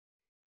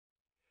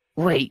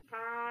Wait,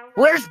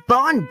 where's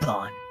Bon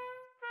Bon?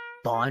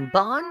 Bon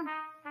Bon?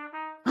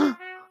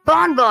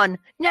 Bon Bon!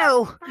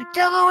 No!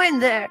 Don't go in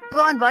there!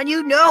 Bon Bon,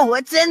 you know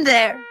what's in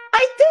there!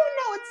 I do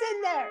know what's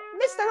in there!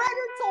 Mr.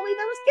 Edward told me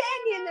there was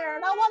candy in there,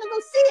 and I want to go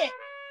see it!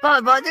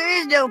 Bon Bon, there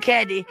is no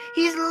candy!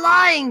 He's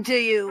lying to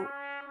you!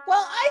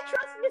 Well, I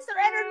trust Mr.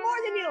 Edward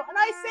more than you, and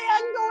I say I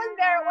can go in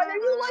there whether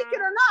you like it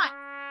or not!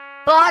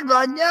 Bon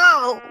Bon,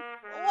 no!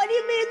 What do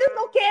you mean there's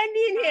no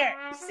candy in here?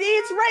 See,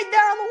 it's right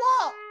there on the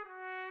wall!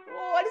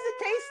 What does it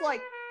taste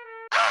like?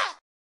 Ah!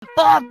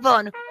 Bon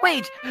Bon,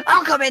 wait!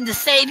 I'll come in to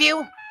save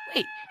you!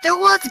 Wait, there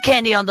was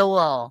candy on the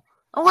wall!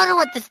 I wonder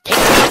what this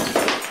tastes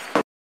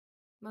like.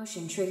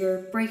 Motion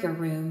trigger breaker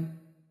room.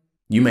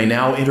 You may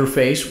now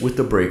interface with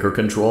the breaker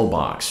control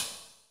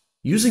box.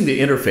 Using the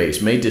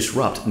interface may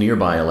disrupt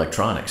nearby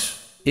electronics.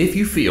 If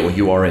you feel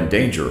you are in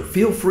danger,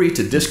 feel free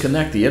to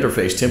disconnect the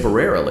interface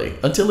temporarily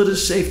until it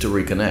is safe to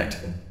reconnect.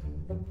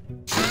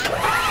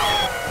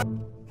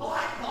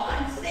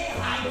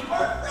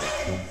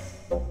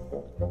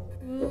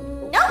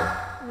 Nope,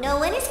 no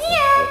one is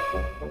here.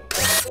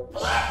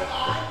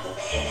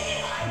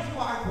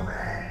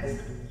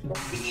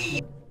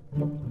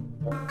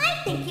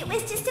 I think it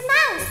was just a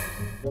mouse.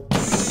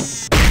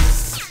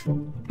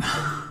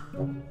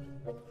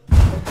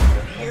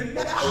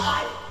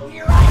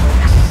 Here I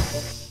am.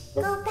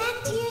 Go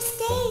back to your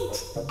stage.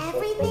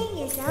 Everything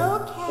is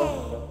okay.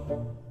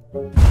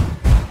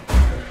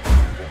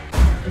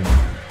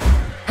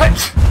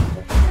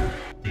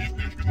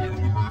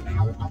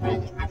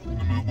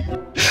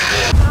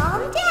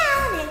 Calm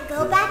down and go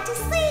back to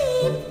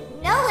sleep.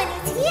 No one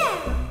is here.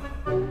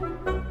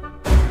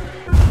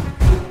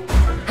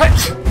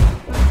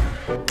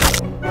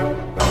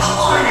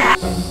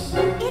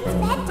 It's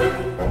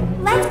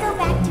bedtime. Let's go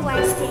back to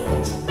our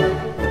stage.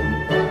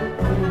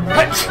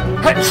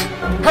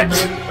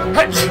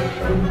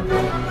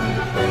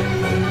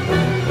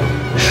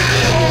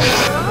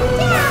 Calm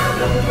down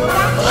and go back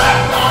to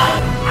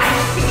I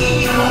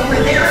see you over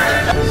there!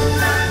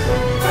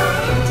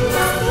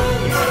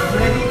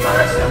 Ready for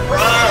a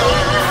surprise!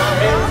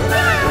 Calm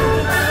down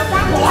and go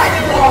back to What,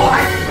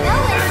 boy? No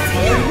one is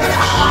here. You're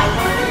gonna hide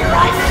here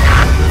right now!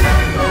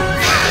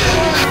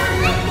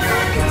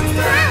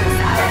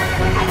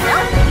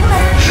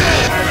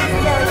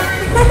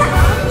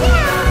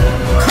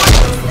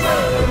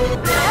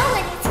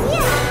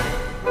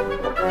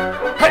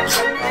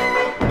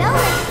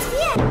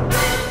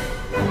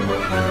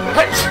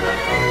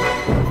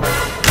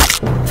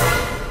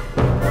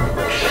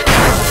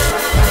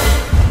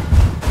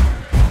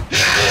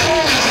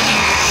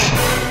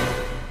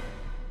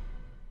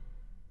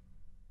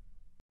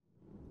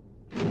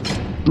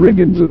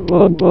 Riggins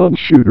on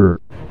shooter.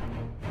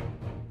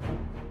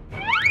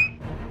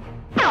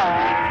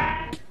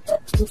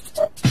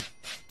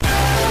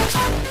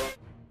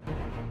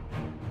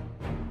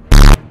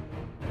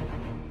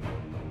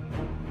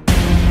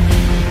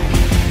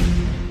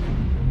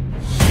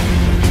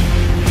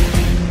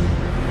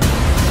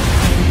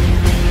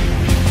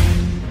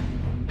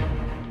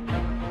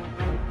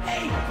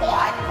 Hey,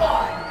 boy,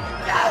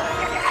 go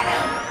get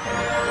him!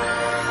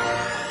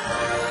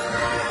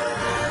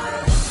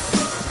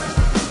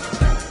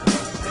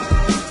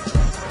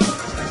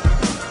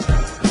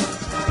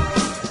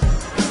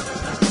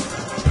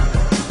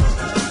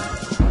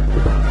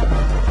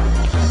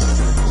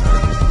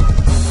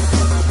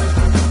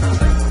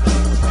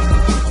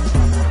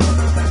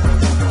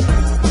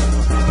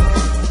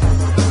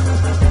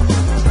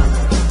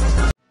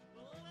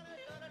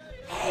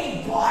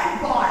 Hey, boy!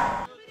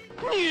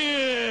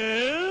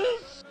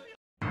 Yes?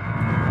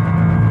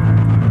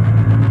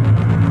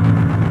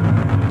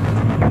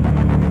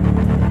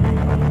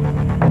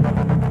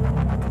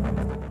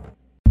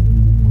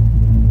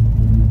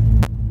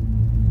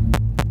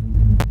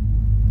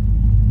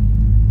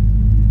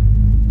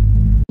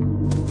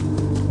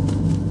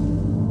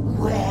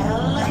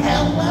 Well,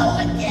 hello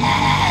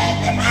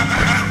again!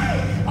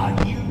 Are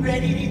you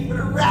ready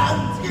for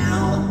round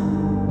two?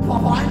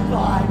 Bon,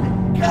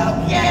 go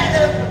get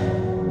him!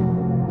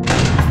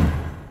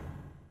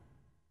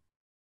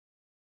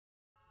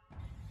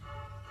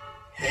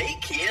 Hey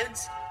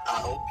kids, I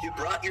hope you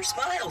brought your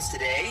smiles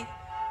today,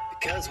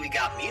 because we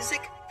got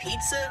music,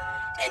 pizza,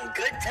 and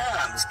good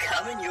times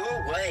coming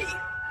your way.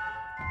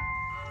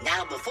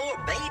 Now before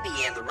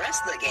Baby and the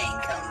rest of the gang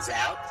comes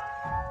out,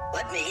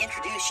 let me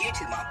introduce you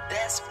to my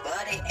best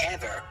buddy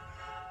ever,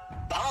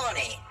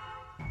 Bonnie.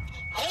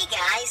 Hey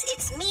guys,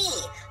 it's me,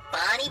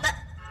 Bonnie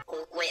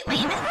Wait a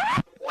minute.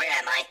 Where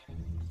am I?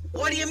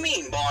 What do you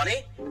mean,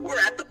 Bonnie? We're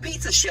at the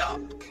pizza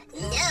shop.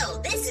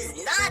 No, this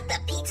is not the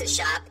pizza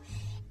shop.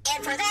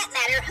 And for that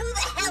matter, who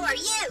the hell are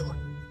you?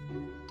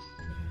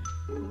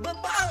 But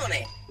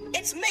Bonnie,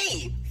 it's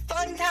me,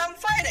 Funtime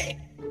Freddy.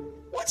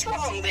 What's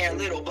wrong there,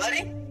 little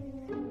buddy?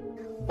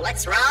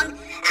 What's wrong?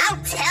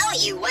 I'll tell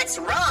you what's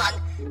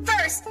wrong.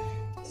 First,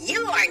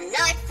 you are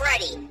not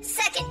Freddy.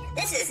 Second,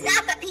 this is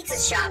not the pizza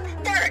shop.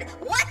 Third,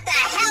 what the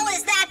hell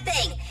is that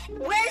thing?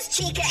 Where's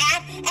Chica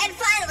at? And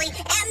finally,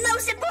 and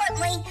most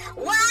importantly,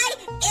 why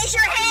is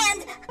your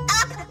hand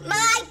up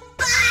my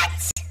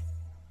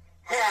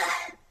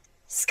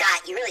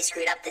really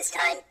screwed up this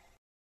time.